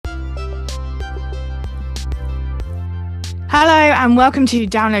Hello and welcome to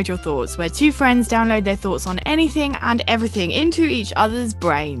Download Your Thoughts, where two friends download their thoughts on anything and everything into each other's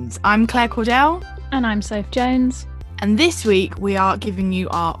brains. I'm Claire Cordell. And I'm Soph Jones. And this week we are giving you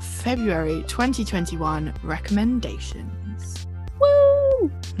our February 2021 recommendations. Woo!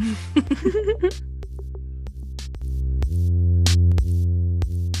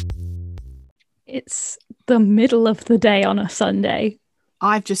 It's the middle of the day on a Sunday.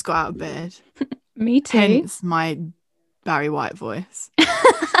 I've just got out of bed. Me too. Hence my Barry White voice.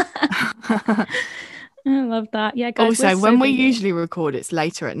 I love that. Yeah, guys. Also, when we usually record, it's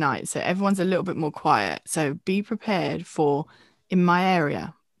later at night, so everyone's a little bit more quiet. So be prepared for, in my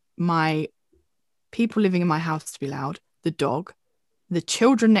area, my people living in my house to be loud, the dog, the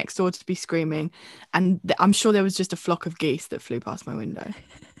children next door to be screaming, and I'm sure there was just a flock of geese that flew past my window.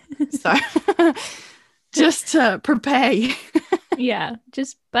 So just to prepare you. Yeah,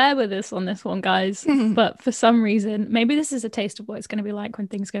 just bear with us on this one, guys. But for some reason, maybe this is a taste of what it's going to be like when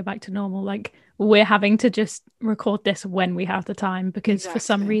things go back to normal. Like, we're having to just record this when we have the time because for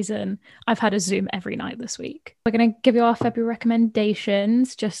some reason I've had a Zoom every night this week. We're going to give you our February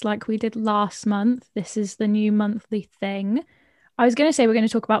recommendations just like we did last month. This is the new monthly thing. I was going to say we're going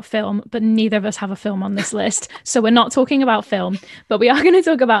to talk about film, but neither of us have a film on this list. So we're not talking about film, but we are going to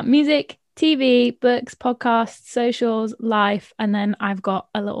talk about music, TV, books, podcasts, socials, life, and then I've got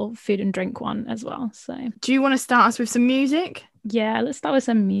a little food and drink one as well. So do you want to start us with some music? Yeah, let's start with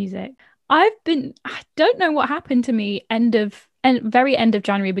some music. I don't know what happened to me very end of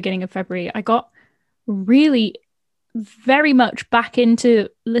January, beginning of February. I got really very much back into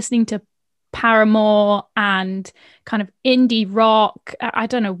listening to Paramore and kind of indie rock. I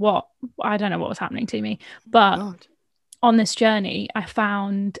don't know what was happening to me, but on this journey I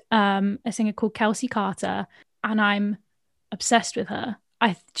found a singer called Kelsey Carter, and I'm obsessed with her.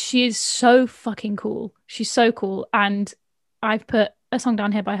 She is so fucking cool. She's so cool, and I've put a song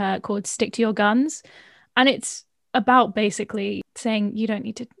down here by her called Stick to Your Guns, and it's about basically saying you don't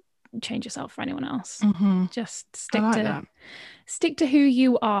need to change yourself for anyone else. Just stick to who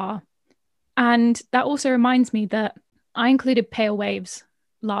you are. And that also reminds me that I included Pale Waves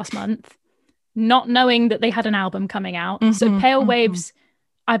last month, not knowing that they had an album coming out. So Pale Waves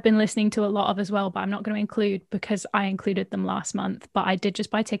I've been listening to a lot of as well, but I'm not going to include because I included them last month. But I did just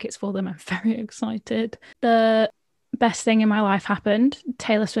buy tickets for them. I'm very excited. The best thing in my life happened.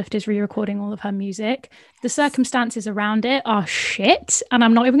 Taylor Swift is re-recording all of her music. The circumstances around it are shit, and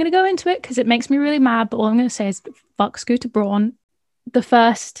I'm not even going to go into it because it makes me really mad. But all I'm going to say is fuck Scooter Braun. The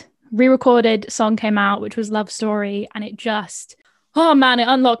first re-recorded song came out, which was Love Story, and it just, oh man, it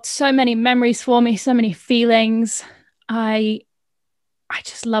unlocked so many memories for me, so many feelings. I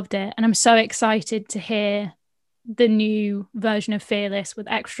just loved it, and I'm so excited to hear the new version of Fearless with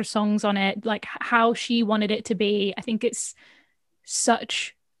extra songs on it, like how she wanted it to be. I think it's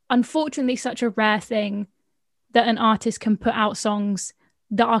unfortunately such a rare thing that an artist can put out songs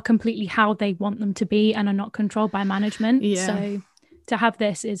that are completely how they want them to be and are not controlled by management. So to have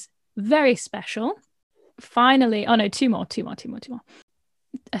this is very special. Finally, two more.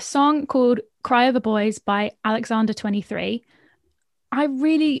 A song called Cry Over Boys by Alexander 23.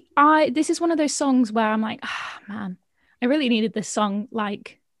 This is one of those songs where I'm like, man, I really needed this song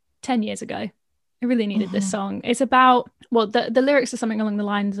like 10 years ago. I really needed this song. It's about, the lyrics are something along the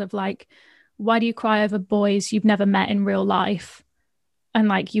lines of like, why do you cry over boys you've never met in real life? And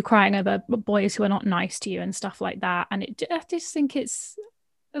like you crying over boys who are not nice to you and stuff like that. And I just think it's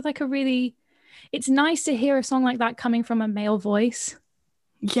like it's nice to hear a song like that coming from a male voice.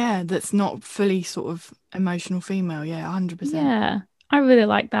 Yeah, that's not fully sort of emotional female. Yeah, 100%. Yeah, I really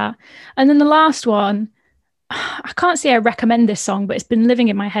like that. And then the last one, I can't say I recommend this song, but it's been living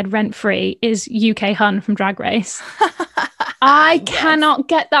in my head rent-free, is UK Hun from Drag Race. I cannot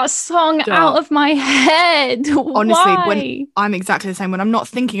get that song out of my head. Honestly, Why? when I'm exactly the same. When I'm not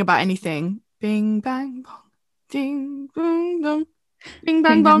thinking about anything, bing, bang, bong, ding, bing, bong, bing,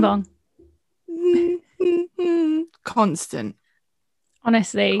 bang, bong. Constant.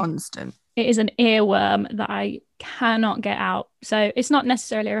 Honestly. Constant. It is an earworm that I cannot get out. So it's not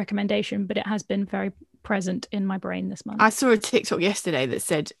necessarily a recommendation, but it has been very present in my brain this month. I saw a TikTok yesterday that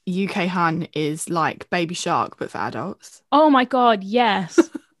said UK Hun is like Baby Shark, but for adults. Oh my God, yes.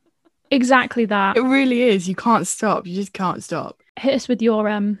 Exactly that. It really is. You can't stop. You just can't stop. Hit us with your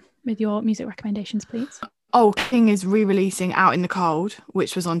music recommendations, please. Oh, King is re-releasing Out in the Cold,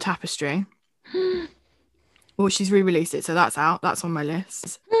 which was on Tapestry. Well, she's re-released it, so that's out. That's on my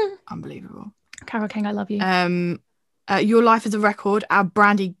list. Unbelievable. Carole King, I love you. Your Life is a Record,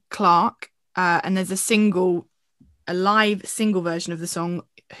 Brandy Clark, and there's a live single version of the song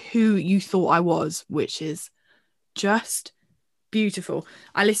Who You Thought I Was, which is just beautiful.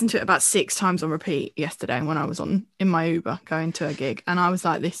 I listened to it about 6 times on repeat yesterday when I was in my Uber going to a gig, and I was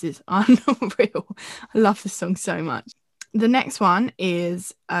like, this is unreal. I love this song so much. The next one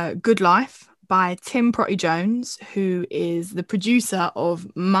is Good Life by Tim Protty Jones, who is the producer of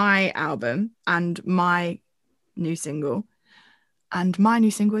my album and my new single. And my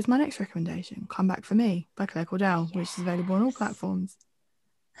new single is my next recommendation, Come Back For Me by Claire Cordell, which is available on all platforms.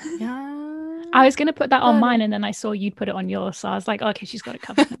 Yeah. I was going to put that on mine, and then I saw you'd put it on yours. So I was like, okay, she's got it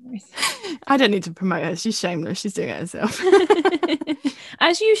covered. I don't need to promote her. She's shameless. She's doing it herself.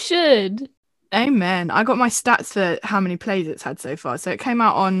 As you should. Amen. I got my stats for how many plays it's had so far. So it came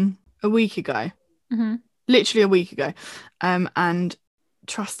out on a week ago. Mm-hmm. Literally a week ago. And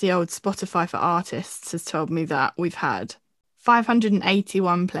trusty old Spotify for Artists has told me that we've had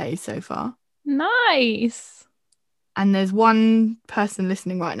 581 plays so far. Nice. And there's one person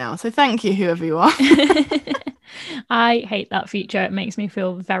listening right now. So thank you, whoever you are. I hate that feature. It makes me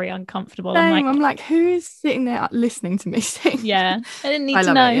feel very uncomfortable. Same. I'm like, who is sitting there listening to me sing? Yeah, I didn't need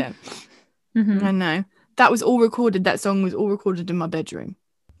to know. It, yeah. Mm-hmm. I know. That was all recorded. That song was all recorded in my bedroom.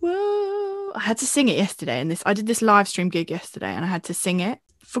 Whoa. I had to sing it yesterday. And I did this live stream gig yesterday and I had to sing it.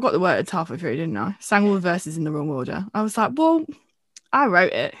 Forgot the words halfway through, didn't I? Sang all the verses in the wrong order. I was like, well, I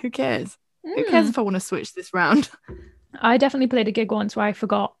wrote it. Who cares? Who cares if I want to switch this round? I definitely played a gig once where I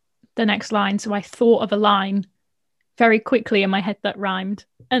forgot the next line. So I thought of a line very quickly in my head that rhymed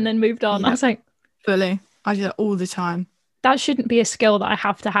and then moved on. Yep. I was like, fully. I do that all the time. That shouldn't be a skill that I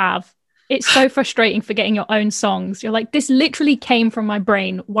have to have. It's so frustrating forgetting your own songs. You're like, this literally came from my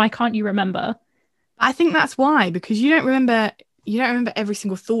brain. Why can't you remember? I think that's why, because you don't remember every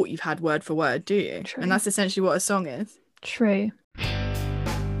single thought you've had word for word, do you? True. And that's essentially what a song is. True.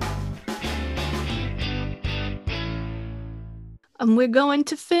 And we're going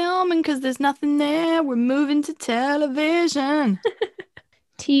to filming because there's nothing there. We're moving to television.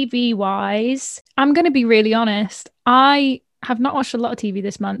 TV wise, I'm going to be really honest. I have not watched a lot of TV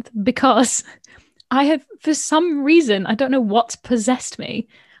this month because I have, for some reason, I don't know what's possessed me.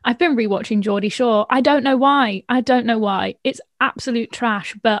 I've been rewatching Geordie Shore. I don't know why. It's absolute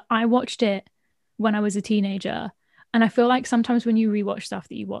trash, but I watched it when I was a teenager. And I feel like sometimes when you rewatch stuff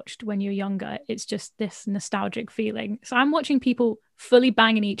that you watched when you're younger, it's just this nostalgic feeling. So I'm watching people fully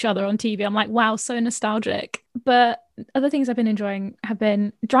banging each other on TV. I'm like, wow, so nostalgic. But other things I've been enjoying have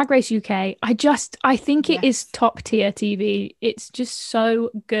been Drag Race UK. I think it is top tier TV. It's just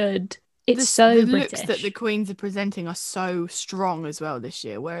so good. It's so the British. Looks that the queens are presenting are so strong as well this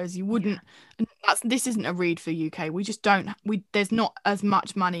year, whereas you wouldn't. Yeah. This isn't a read for UK. We just don't. There's not as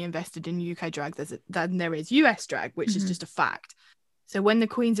much money invested in UK drag than there is US drag, which is just a fact. So when the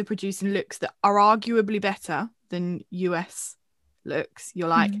queens are producing looks that are arguably better than US looks, you're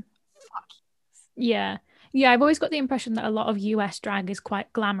like, fuck. Yeah. I've always got the impression that a lot of US drag is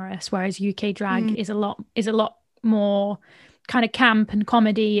quite glamorous, whereas UK drag is a lot more kind of camp and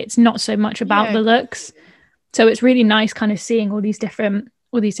comedy. It's not so much about the looks, so it's really nice kind of seeing all these different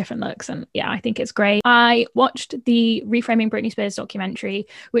looks. And I think it's great. I watched the Reframing Britney Spears documentary,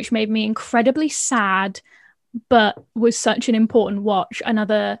 which made me incredibly sad, but was such an important watch.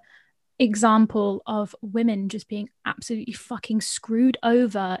 Another example of women just being absolutely fucking screwed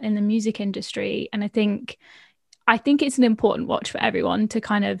over in the music industry. And I think it's an important watch for everyone to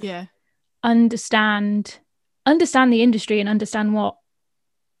kind of understand the industry and understand what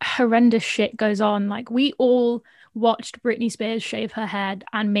horrendous shit goes on. Like, we all watched Britney Spears shave her head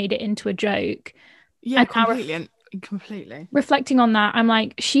and made it into a joke. Yeah, completely. Reflecting on that, I'm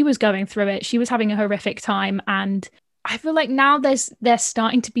like, she was going through it. She was having a horrific time. And I feel like now there's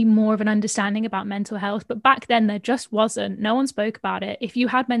starting to be more of an understanding about mental health. But back then, there just wasn't. No one spoke about it. If you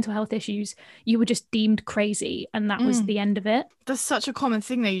had mental health issues, you were just deemed crazy. And that was the end of it. That's such a common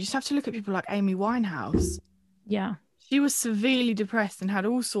thing, though. You just have to look at people like Amy Winehouse. Yeah. She was severely depressed and had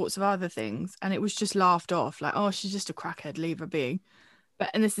all sorts of other things, and it was just laughed off, like, oh, she's just a crackhead, leave her be.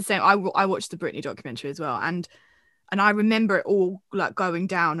 And it's the same. I watched the Britney documentary as well, and I remember it all like going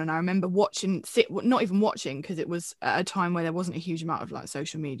down, and I remember not even watching, because it was at a time where there wasn't a huge amount of like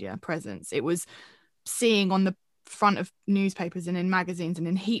social media presence. It was seeing on the front of newspapers and in magazines and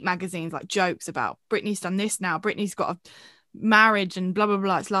in Heat magazines like jokes about Britney's done this now, Britney's got a marriage and blah blah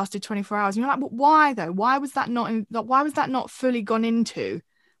blah, it's lasted 24 hours, and you're like, but why though? Why was that not fully gone into?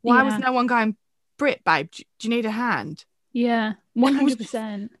 Why was no one going, Brit babe, do you need a hand?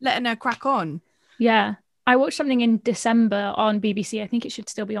 100%. Letting her crack on. I watched something in December on BBC, I think it should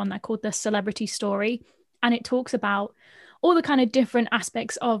still be on there, called The Celebrity Story, and it talks about all the kind of different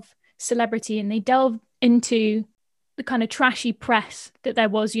aspects of celebrity, and they delve into the kind of trashy press that there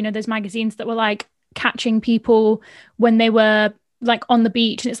was. There's magazines that were like catching people when they were like on the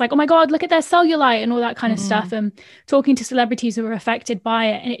beach, and it's like, oh my God, look at their cellulite and all that kind of stuff, and talking to celebrities who are affected by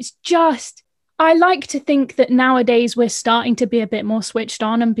it. And it's just, I like to think that nowadays we're starting to be a bit more switched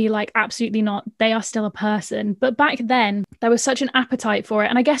on and be like, absolutely not, they are still a person. But back then there was such an appetite for it.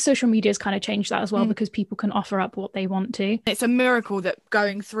 And I guess social media has kind of changed that as well, because people can offer up what they want to. It's a miracle that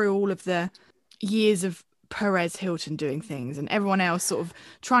going through all of the years of Perez Hilton doing things and everyone else sort of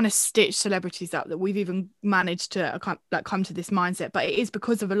trying to stitch celebrities up, that we've even managed to come to this mindset. But it is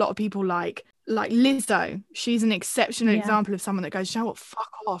because of a lot of people like Lizzo. She's an exceptional example of someone that goes, you know what,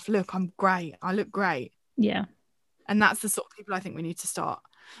 fuck off, look, I'm great, I look great. Yeah. And that's the sort of people I think we need to start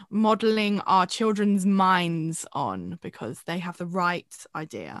modeling our children's minds on, because they have the right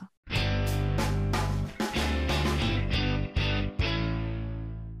idea.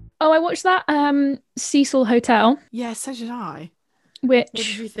 Oh, I watched that Cecil Hotel. Yeah, so did I. Which, what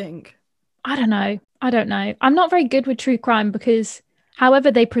did you think? I don't know. I'm not very good with true crime, because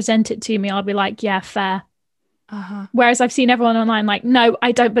however they present it to me, I'll be like, yeah, fair. Whereas I've seen everyone online like, no,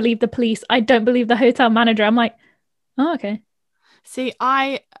 I don't believe the police, I don't believe the hotel manager. I'm like, oh, okay. See,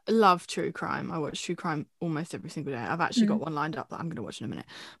 I love true crime. I watch true crime almost every single day. I've actually got one lined up that I'm going to watch in a minute.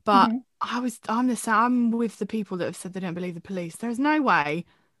 But I'm with the people that have said they don't believe the police. There's no way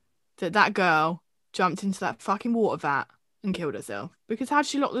that girl jumped into that fucking water vat and killed herself, because how'd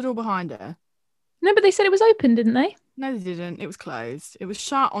she lock the door behind her? No, but they said it was open, didn't they? No, they didn't. It was closed. It was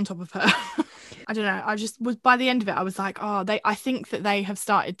shut on top of her. I don't know. I just was, by the end of it, I was like, oh, I think that they have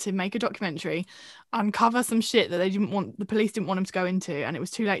started to make a documentary, uncover some shit that the police didn't want them to go into, and it was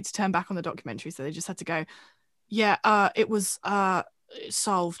too late to turn back on the documentary, so they just had to go, yeah, it was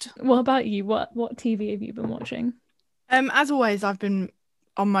solved. What about you? What TV have you been watching? As always, I've been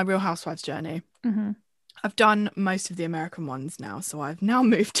on my Real Housewives journey. I've done most of the American ones now, so I've now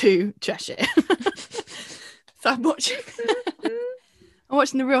moved to Cheshire. So I'm watching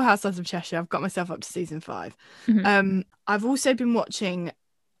the Real Housewives of Cheshire. I've got myself up to season 5. I've also been watching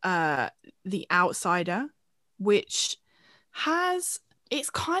The Outsider, which it's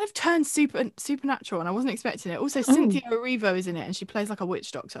kind of turned supernatural, and I wasn't expecting it. Also, Cynthia Erivo is in it, and she plays like a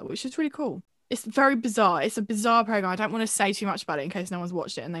witch doctor, which is really cool. It's very bizarre. It's a bizarre program. I don't want to say too much about it in case no one's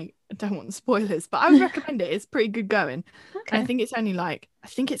watched it and they don't want the spoilers, but I would recommend it. It's pretty good going. Okay. And I think it's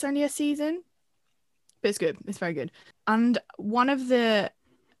only a season, but it's good. It's very good. And one of the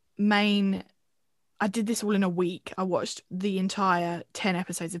main, I did this all in a week. I watched the entire 10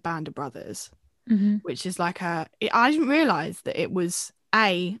 episodes of Band of Brothers, which is like I didn't realize that it was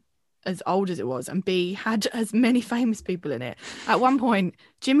as old as it was, and B, had as many famous people in it. At one point,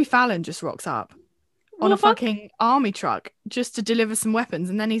 Jimmy Fallon just rocks up on a fucking army truck just to deliver some weapons,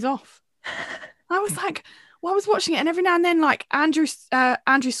 and then he's off. I was like, well, I was watching it, and every now and then, like, Andrew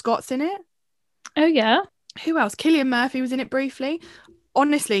Scott's in it. Oh yeah. Who else? Cillian Murphy was in it briefly.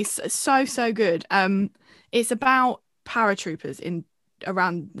 Honestly, so good. It's about paratroopers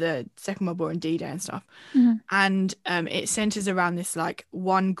around the Second World War and D-Day and stuff, and it centers around this like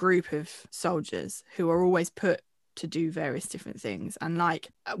one group of soldiers who are always put to do various different things, and like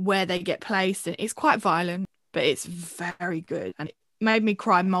where they get placed, and it's quite violent, but it's very good, and it made me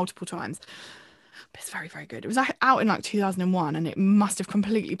cry multiple times, but it's very, very good. It was out in like 2001, and it must have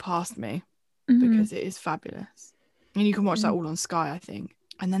completely passed me, because it is fabulous, and you can watch that all on Sky, I think.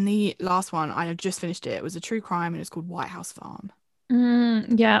 And then the last one, I had just finished it was a true crime, and it's called White House Farm.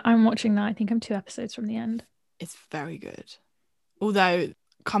 Yeah, I'm watching that. I think I'm 2 episodes from the end. It's very good. Although,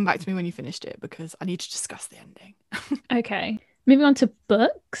 come back to me when you finished it, because I need to discuss the ending. Okay. Moving on to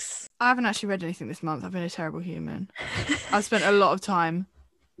books. I haven't actually read anything this month. I've been a terrible human. I've spent a lot of time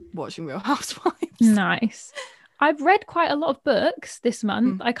watching Real Housewives. Nice. I've read quite a lot of books this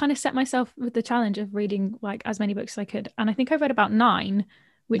month. I kind of set myself with the challenge of reading like as many books as I could. And I think I've read about 9,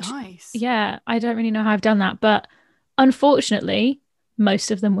 which, nice. Yeah, I don't really know how I've done that. But unfortunately, most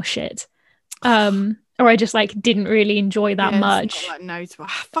of them were shit. Or I just like didn't really enjoy that much. Like, no, I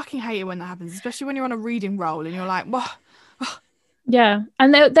fucking hate it when that happens, especially when you're on a reading roll and you're like, well. Yeah,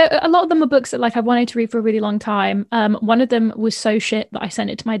 and a lot of them are books that like I've wanted to read for a really long time. One of them was so shit that I sent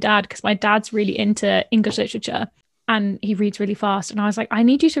it to my dad, because my dad's really into English literature and he reads really fast. And I was like, I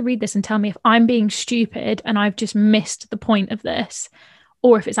need you to read this and tell me if I'm being stupid and I've just missed the point of this,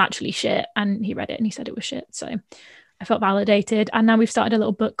 or if it's actually shit. And he read it and he said it was shit. So I felt validated, and now we've started a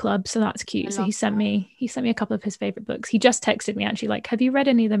little book club, so that's cute. So he sent me a couple of his favorite books. He just texted me actually like, have you read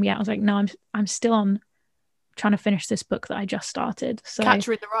any of them yet? I was like, no, I'm still on trying to finish this book that I just started. So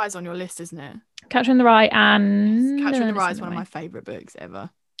Catcher in the Rye is on your list, isn't it? Catcher in the Rye and Catcher in the Rye is one of my favorite books ever.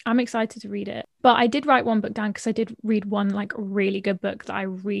 I'm excited to read it. But I did write one book down because I did read one like really good book that I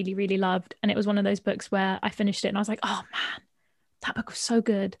really, really loved, and it was one of those books where I finished it and I was like, oh man, That book was so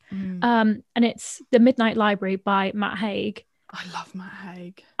good. Mm. And it's The Midnight Library by Matt Haig. I love Matt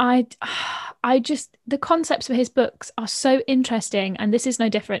Haig. I just, the concepts of his books are so interesting, and this is no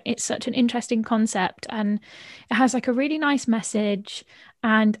different. It's such an interesting concept, and it has like a really nice message.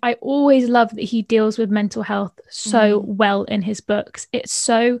 And I always love that he deals with mental health so well in his books. It's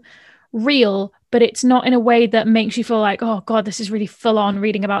so real, but it's not in a way that makes you feel like, oh God, this is really full on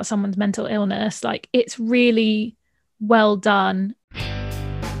reading about someone's mental illness. Like, it's really well done.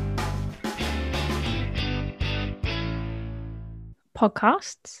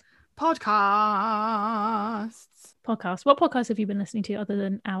 Podcasts. Podcasts. What podcasts have you been listening to other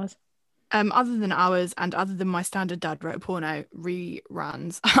than ours? Other than ours and other than my Standard Dad Wrote a Porno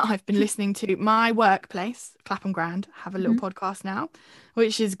reruns, I've been listening to my workplace, Clapham Grand, have a little podcast now,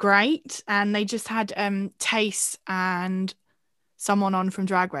 which is great. And they just had Tace and someone on from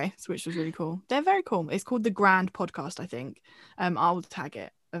Drag Race, which was really cool. They're very cool. It's called The Grand Podcast, I think. I'll tag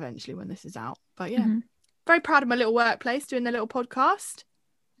it eventually when this is out. But yeah, very proud of my little workplace doing their little podcast.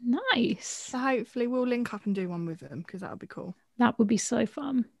 Nice. So hopefully we'll link up and do one with them, because that would be cool. That would be so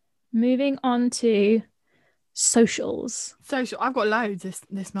fun. Moving on to socials. I've got loads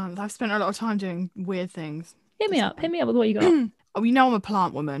this month. I've spent a lot of time doing weird things. Hit me up with what you got. Oh, you know I'm a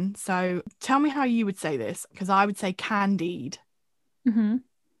plant woman, so tell me how you would say this, because I would say Candide. Candide.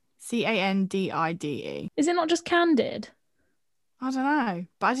 Is it not just Candid? I don't know,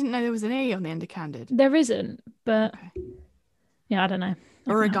 but I didn't know there was an E on the end of Candid. There isn't, but yeah, I don't know.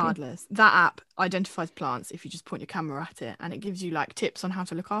 Regardless, that app identifies plants if you just point your camera at it, and it gives you like tips on how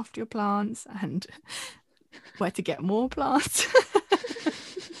to look after your plants and where to get more plants.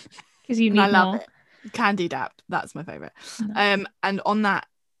 Because you need I love more. it. Candid app, that's my favorite. Nice. And on that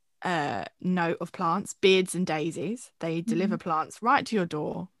note of plants, Beards and Daisies, they deliver plants right to your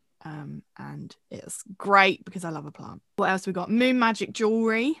door. And it's great because I love a plant. What else we got? Moon Magic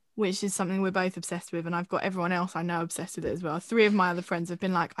Jewelry, which is something we're both obsessed with, and I've got everyone else I know obsessed with it as well. 3 of my other friends have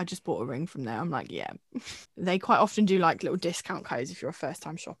been like, I just bought a ring from there. I'm like, yeah. They quite often do like little discount codes if you're a first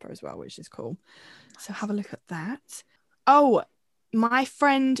time shopper as well, which is cool. So have a look at that. Oh, my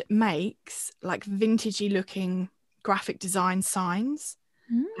friend makes like vintagey looking graphic design signs,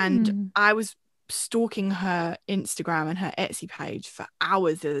 and I was stalking her Instagram and her Etsy page for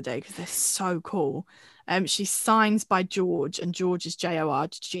hours the other day because they're so cool. She's Signs by George, and George is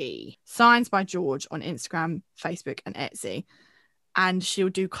Georg. Signs by George on Instagram, Facebook and Etsy, and she'll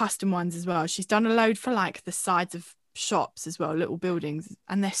do custom ones as well. She's done a load for like the sides of shops as well, little buildings,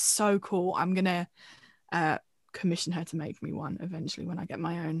 and they're so cool. I'm gonna commission her to make me one eventually when I get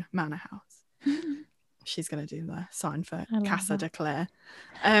my own manor house. She's going to do the sign for Casa de Clare.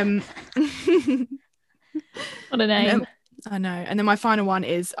 What a name. I know. And then my final one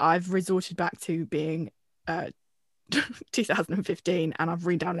is I've resorted back to being 2015, and I've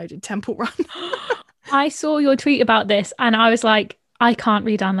re-downloaded Temple Run. I saw your tweet about this and I was like, I can't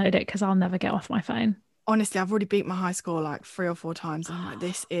re-download it because I'll never get off my phone. Honestly, I've already beat my high score like 3 or 4 times, and I'm like,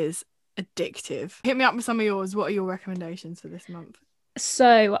 this is addictive. Hit me up with some of yours. What are your recommendations for this month?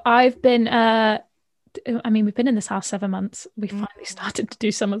 So I've been we've been in this house 7 months. We finally started to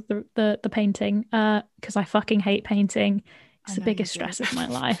do some of the painting because I fucking hate painting. It's the biggest stress of my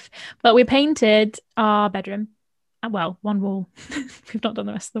life. But we painted our bedroom. Well, one wall. We've not done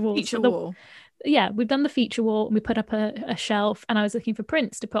the rest of the walls. Feature wall. Yeah, we've done the feature wall. We put up a shelf, and I was looking for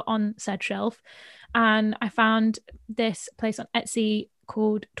prints to put on said shelf. And I found this place on Etsy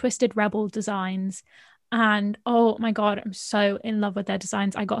called Twisted Rebel Designs. And oh my God, I'm so in love with their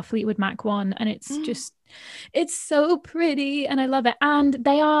designs. I got a Fleetwood Mac one, and it's just, it's so pretty and I love it. And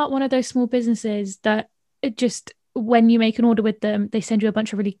they are one of those small businesses that it just, when you make an order with them, they send you a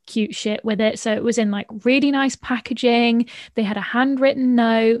bunch of really cute shit with it. So it was in like really nice packaging. They had a handwritten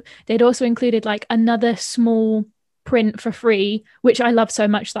note. They'd also included like another small print for free, which I love so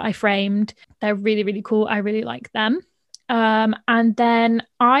much that I framed. They're really, really cool. I really like them. And then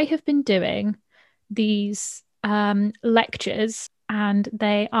I have been doing these lectures, and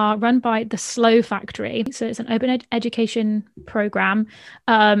they are run by the Slow Factory. So it's an open education program,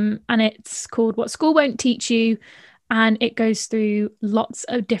 and it's called What School Won't Teach You, and it goes through lots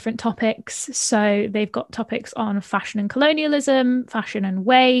of different topics. So they've got topics on fashion and colonialism, fashion and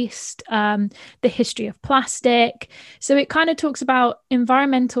waste, the history of plastic. So it kind of talks about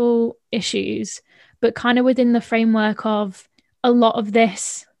environmental issues, but kind of within the framework of a lot of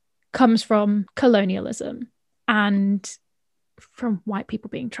this comes from colonialism and from white people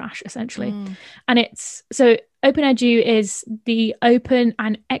being trash, essentially. And it's so Open Edu is the open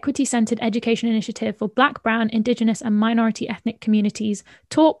and equity-centered education initiative for Black, Brown, Indigenous and minority ethnic communities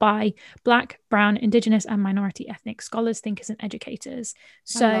taught by Black, Brown, Indigenous and minority ethnic scholars, thinkers and educators.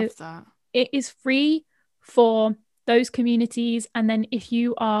 So I love that. It is free for those communities. And then if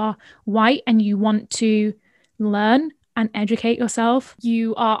you are white and you want to learn and educate yourself,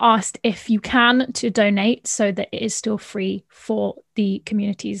 you are asked if you can to donate so that it is still free for the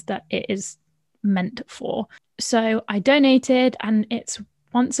communities that it is meant for. So I donated and it's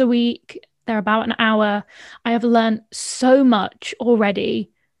once a week. They're about an hour. I have learned so much already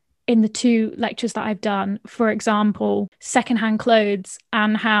in the 2 lectures that I've done. For example, secondhand clothes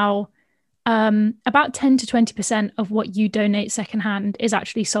and how about 10 to 20% of what you donate secondhand is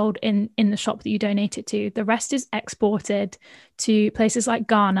actually sold in the shop that you donate it to. The rest is exported to places like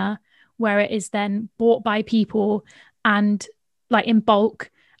Ghana, where it is then bought by people and like in bulk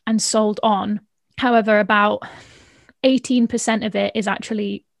and sold on. However, about 18% of it is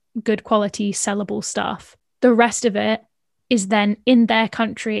actually good quality sellable stuff. The rest of it is then in their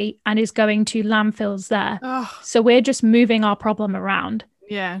country and is going to landfills there. Oh. So we're just moving our problem around.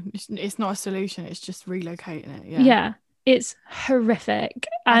 Yeah, it's not a solution. It's just relocating it. Yeah, it's horrific.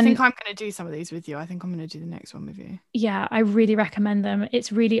 And I think I'm going to do some of these with you. I think I'm going to do the next one with you. Yeah, I really recommend them.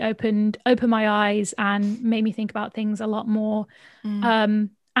 It's really opened my eyes and made me think about things a lot more.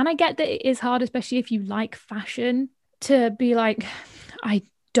 And I get that it is hard, especially if you like fashion, to be like, I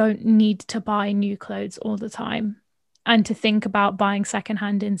don't need to buy new clothes all the time and to think about buying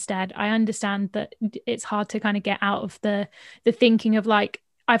secondhand instead. I understand that it's hard to kind of get out of the thinking of like,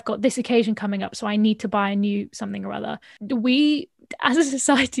 I've got this occasion coming up, so I need to buy a new something or other. We, as a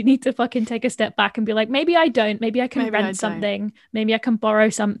society, need to fucking take a step back and be like, maybe I don't. Maybe I can rent something. Maybe I can borrow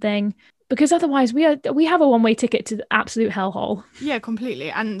something. Because otherwise we have a one-way ticket to the absolute hellhole. Yeah,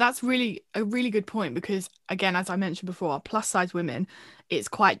 completely. And that's a really good point because, again, as I mentioned before, plus size women, it's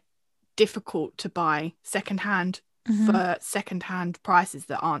quite difficult to buy secondhand for secondhand prices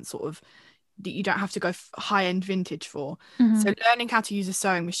that aren't sort of, that you don't have to go high-end vintage for. So learning how to use a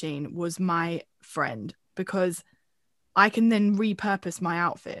sewing machine was my friend because I can then repurpose my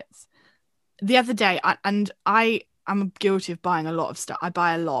outfits. The other day, I'm guilty of buying a lot of stuff. I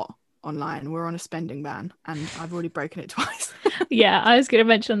buy a lot online. We're on a spending ban and I've already broken it twice. Yeah, I was going to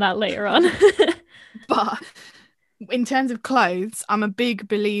mention that later on. But in terms of clothes, I'm a big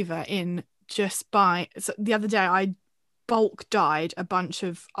believer in just buy. So the other day I bulk dyed a bunch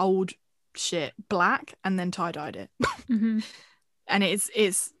of old shit black and then tie-dyed it. And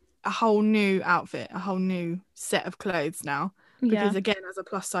it's a whole new outfit, a whole new set of clothes now. Because again, as a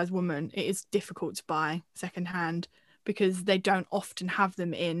plus size woman, it is difficult to buy secondhand because they don't often have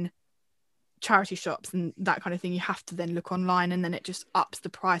them in charity shops and that kind of thing. You have to then look online and then it just ups the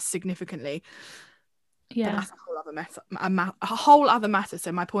price significantly. But that's a whole other matter.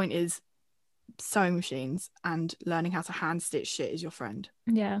 So my point is sewing machines and learning how to hand stitch shit is your friend.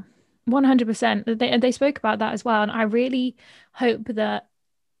 100%. They spoke about that as well, and I really hope that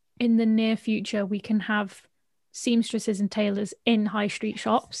in the near future we can have seamstresses and tailors in high street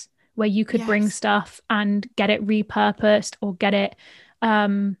shops where you could bring stuff and get it repurposed or get it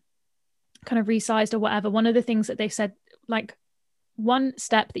kind of resized or whatever. One of the things that they've said, like, one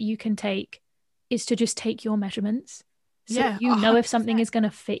step that you can take is to just take your measurements. So you know 100%. If something is going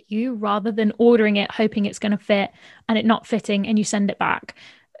to fit you rather than ordering it, hoping it's going to fit and it not fitting and you send it back.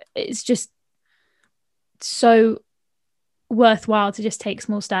 It's just so worthwhile to just take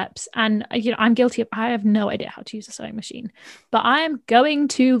small steps. And I'm guilty of, I have no idea how to use a sewing machine, but I am going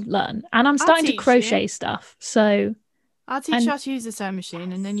to learn and I'm starting to crochet stuff. So I'll teach you how to use the sewing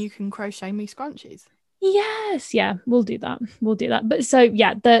machine and then you can crochet me scrunchies. Yes, yeah, we'll do that. But so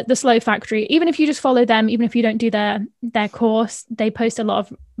yeah, the Slow Factory, even if you just follow them, even if you don't do their course, they post a lot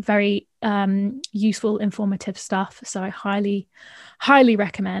of very useful, informative stuff. So I highly, highly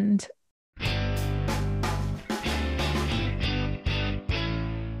recommend.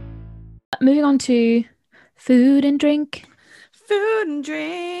 Moving on to food and drink. Food and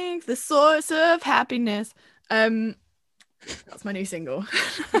drink, the source of happiness. That's my new single.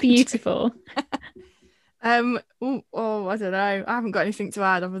 Beautiful. I don't know. I haven't got anything to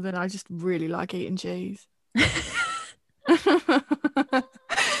add other than I just really like eating cheese.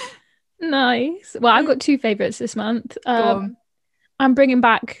 Nice. Well, I've got 2 favorites this month. I'm bringing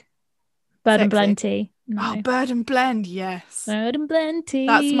back Bird and Blend tea. No. Oh, Bird and Blend, yes. Bird and Blend tea.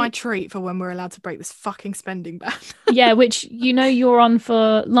 That's my treat for when we're allowed to break this fucking spending ban. Yeah, which you're on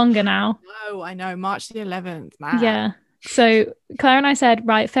for longer now. Oh, I know. March the 11th, man. Yeah. So Claire and I said,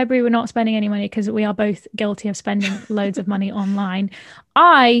 right, February we're not spending any money because we are both guilty of spending loads of money online.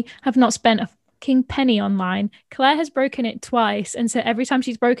 I have not spent fucking penny online. Claire has broken it twice. And so every time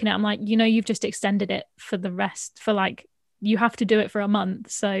she's broken it, I'm like, you've just extended it for the rest for like, you have to do it for a month.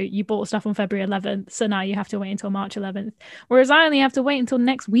 So you bought stuff on February 11th. So now you have to wait until March 11th. Whereas I only have to wait until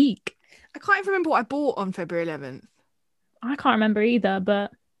next week. I can't even remember what I bought on February 11th. I can't remember either,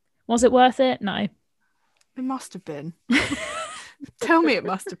 but was it worth it? No. It must have been. Tell me it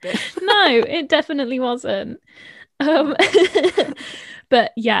must have been. No, it definitely wasn't.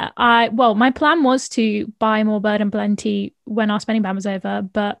 But yeah, my plan was to buy more Bird and Plenty when our spending ban was over,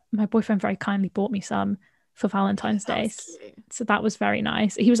 but my boyfriend very kindly bought me some for Valentine's Day. So that was very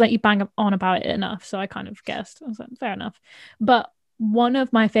nice. He was like, you bang on about it enough. So I kind of guessed. I was like, fair enough. But one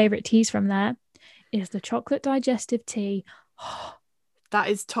of my favorite teas from there is the chocolate digestive tea. That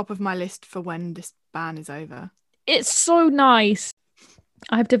is top of my list for when this ban is over. It's so nice.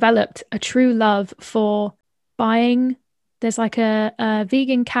 I've developed a true love for buying. There's like a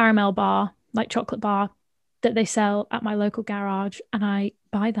vegan caramel bar, like chocolate bar, that they sell at my local garage. And I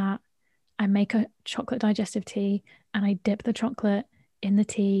buy that. I make a chocolate digestive tea and I dip the chocolate in the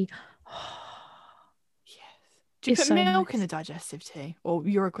tea. Yes. Do you put milk in the digestive tea, or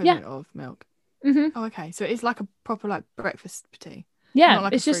your equivalent of milk? Mm-hmm. Oh, okay. So it's like a proper like breakfast tea. Yeah,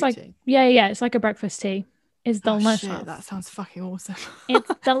 like it's just like tea. Yeah. It's like a breakfast tea. It's delicious. Oh, shit, that sounds fucking awesome. It's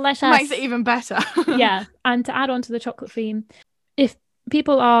delicious. Makes it even better. Yeah, and to add on to the chocolate theme, if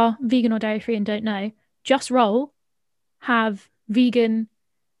people are vegan or dairy free and don't know, Just Roll have vegan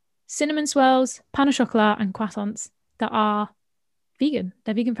cinnamon swirls, pain au chocolat, and croissants that are vegan.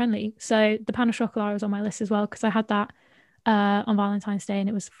 They're vegan friendly. So the pain au chocolat was on my list as well because I had that on Valentine's Day and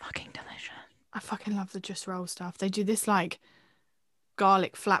it was fucking delicious. I fucking love the Just Roll stuff. They do this like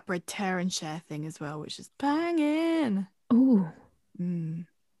garlic flatbread tear and share thing as well, which is banging. Ooh.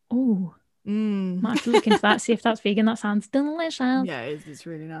 Ooh. Might have to look into that, see if that's vegan. That sounds delicious. Yeah, it's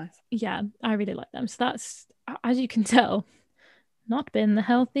really nice. Yeah, I really like them. So that's, as you can tell, not been the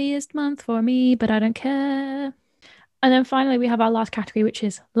healthiest month for me, but I don't care. And then finally we have our last category, which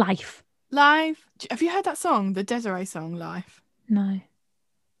is life. Life. Have you heard that song, the Desiree song, Life? No.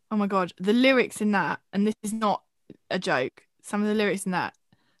 Oh my God, the lyrics in that, and this is not a joke, some of the lyrics in that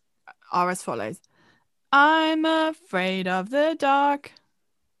are as follows. I'm afraid of the dark,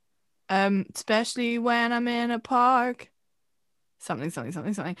 especially when I'm in a park. Something.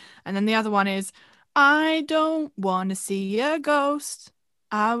 And then the other one is, I don't want to see a ghost.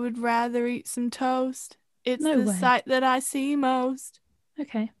 I would rather eat some toast. It's the sight that I see most.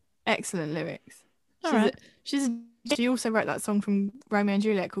 Okay. Excellent lyrics. She also wrote that song from Romeo and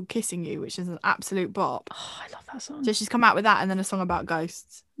Juliet called Kissing You, which is an absolute bop. Oh, I love that song. So she's come out with that and then a song about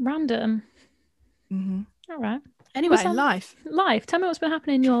ghosts. Random. Mm-hmm. All right. Anyway, life. Tell me what's been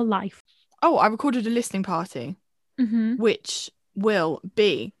happening in your life. Oh, I recorded a listening party, which will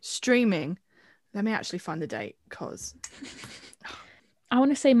be streaming. Let me actually find the date because I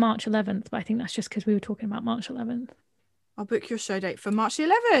want to say March 11th, but I think that's just because we were talking about March 11th. I'll book your show date for March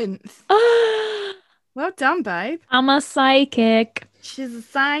the 11th. Well done, babe. I'm a psychic. She's a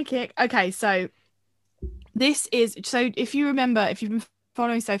psychic. Okay, so if you remember, if you've been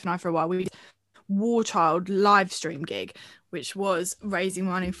following Soph and I for a while, we did War Child live stream gig, which was raising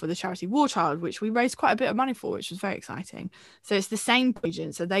money for the charity War Child, which we raised quite a bit of money for, which was very exciting. So it's the same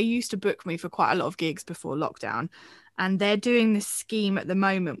agent. So they used to book me for quite a lot of gigs before lockdown, and they're doing this scheme at the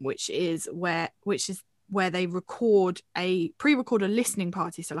moment, which is where they pre-record a listening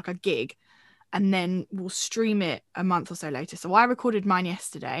party, so like a gig, and then we'll stream it a month or so later. So I recorded mine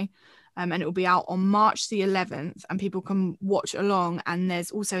yesterday, and it will be out on March the 11th, and people can watch along. And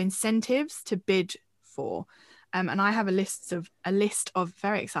there's also incentives to bid for, and I have a list of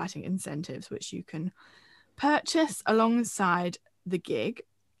very exciting incentives which you can purchase alongside the gig.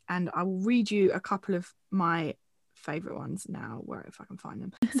 And I will read you a couple of my favorite ones now, where if I can find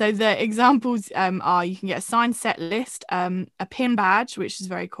them. So the examples are, you can get a signed set list, a pin badge, which is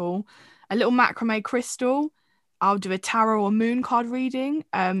very cool, a little macrame crystal. I'll do a tarot or moon card reading.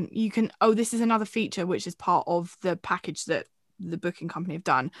 This is another feature which is part of the package that the booking company have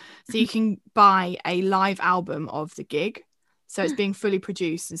done. So you can buy a live album of the gig. So it's being fully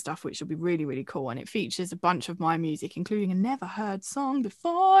produced and stuff, which will be really, really cool. And it features a bunch of my music, including a never heard song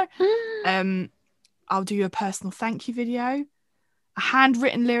before. I'll do a personal thank you video, a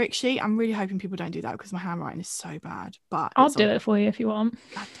handwritten lyric sheet. I'm really hoping people don't do that because my handwriting is so bad. But I'll do it for you if you want.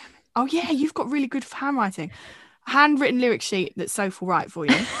 God damn it. Oh yeah, you've got really good handwriting. Handwritten lyric sheet that Soph will write for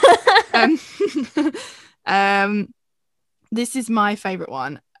you. This is my favorite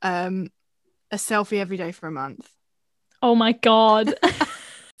one. A selfie every day for a month. Oh my God.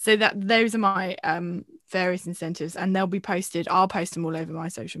 So those are my various incentives, and they'll be posted. I'll post them all over my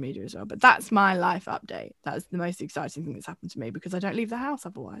social media as well. But that's my life update. That's the most exciting thing that's happened to me because I don't leave the house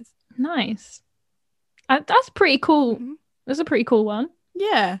otherwise. Nice. That's pretty cool. Mhm. That's a pretty cool one.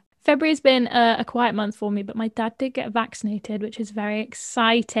 Yeah. February's been a quiet month for me, but my dad did get vaccinated, which is very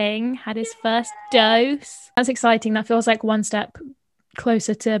exciting. Had his first dose. That's exciting. That feels like one step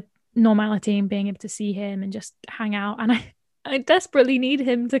closer to normality and being able to see him and just hang out. And I desperately need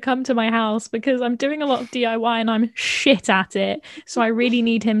him to come to my house because I'm doing a lot of DIY and I'm shit at it. So I really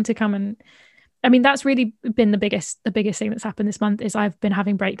need him to come. And I mean, that's really been the biggest thing that's happened this month is I've been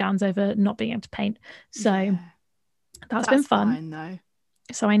having breakdowns over not being able to paint. So that's been fun. Fine, though.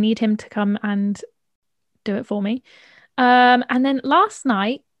 So I need him to come and do it for me. And then last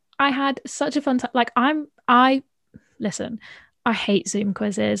night I had such a fun time. Like listen, I hate Zoom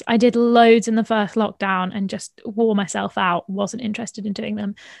quizzes. I did loads in the first lockdown and just wore myself out. Wasn't interested in doing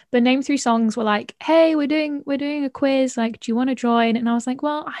them. But Name 3 Songs were like, hey, we're doing a quiz. Like, do you want to join? And I was like,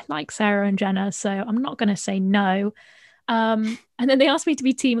 well, I like Sarah and Jenna, so I'm not going to say no. And then they asked me to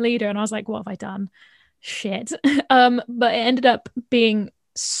be team leader, and I was like, what have I done? Shit. But it ended up being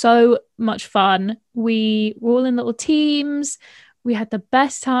so much fun. We were all in little teams. We had the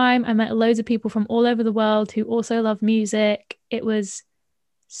best time. I met loads of people from all over the world who also love music. It was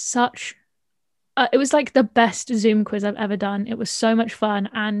it was like the best Zoom quiz I've ever done. It was so much fun.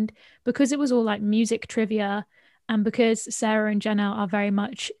 And because it was all like music trivia, and because Sarah and Jenna are very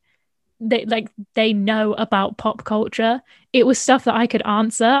much, they know about pop culture, it was stuff that I could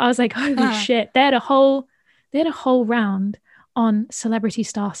answer. I was like, holy shit. They had a whole round on celebrity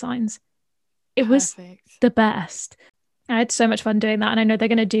star signs. It was the best. I had so much fun doing that, and I know they're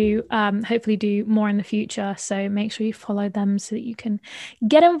going to do hopefully do more in the future, so make sure you follow them so that you can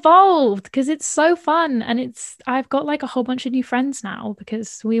get involved because it's so fun. And I've got like a whole bunch of new friends now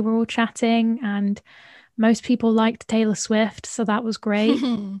because we were all chatting and most people liked Taylor Swift, so that was great.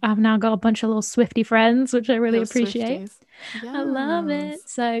 I've now got a bunch of little Swiftie friends, which I really appreciate. Yes. I love it.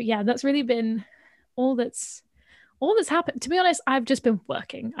 So yeah, that's really been all that's happened. To be honest, I've just been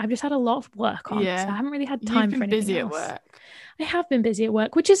working. I've just had a lot of work on. Yeah. So I haven't really had time for anything busy else. At work. I have been busy at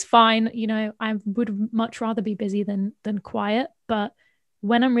work, which is fine. You know, I would much rather be busy than quiet. But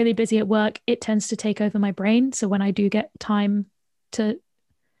when I'm really busy at work, it tends to take over my brain. So when I do get time to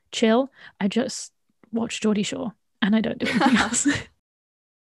chill, I just watch Geordie Shore and I don't do anything else.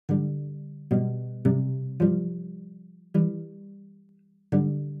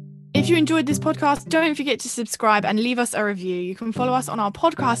 If you enjoyed this podcast, don't forget to subscribe and leave us a review. You can follow us on our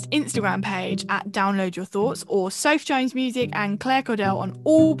podcast Instagram page at Download Your Thoughts, or Soph Jones Music and Claire Cordell on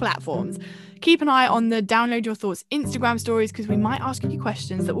all platforms. Keep an eye on the Download Your Thoughts Instagram stories because we might ask you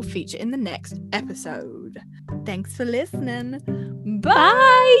questions that will feature in the next episode. Thanks for listening.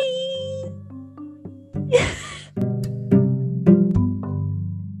 Bye!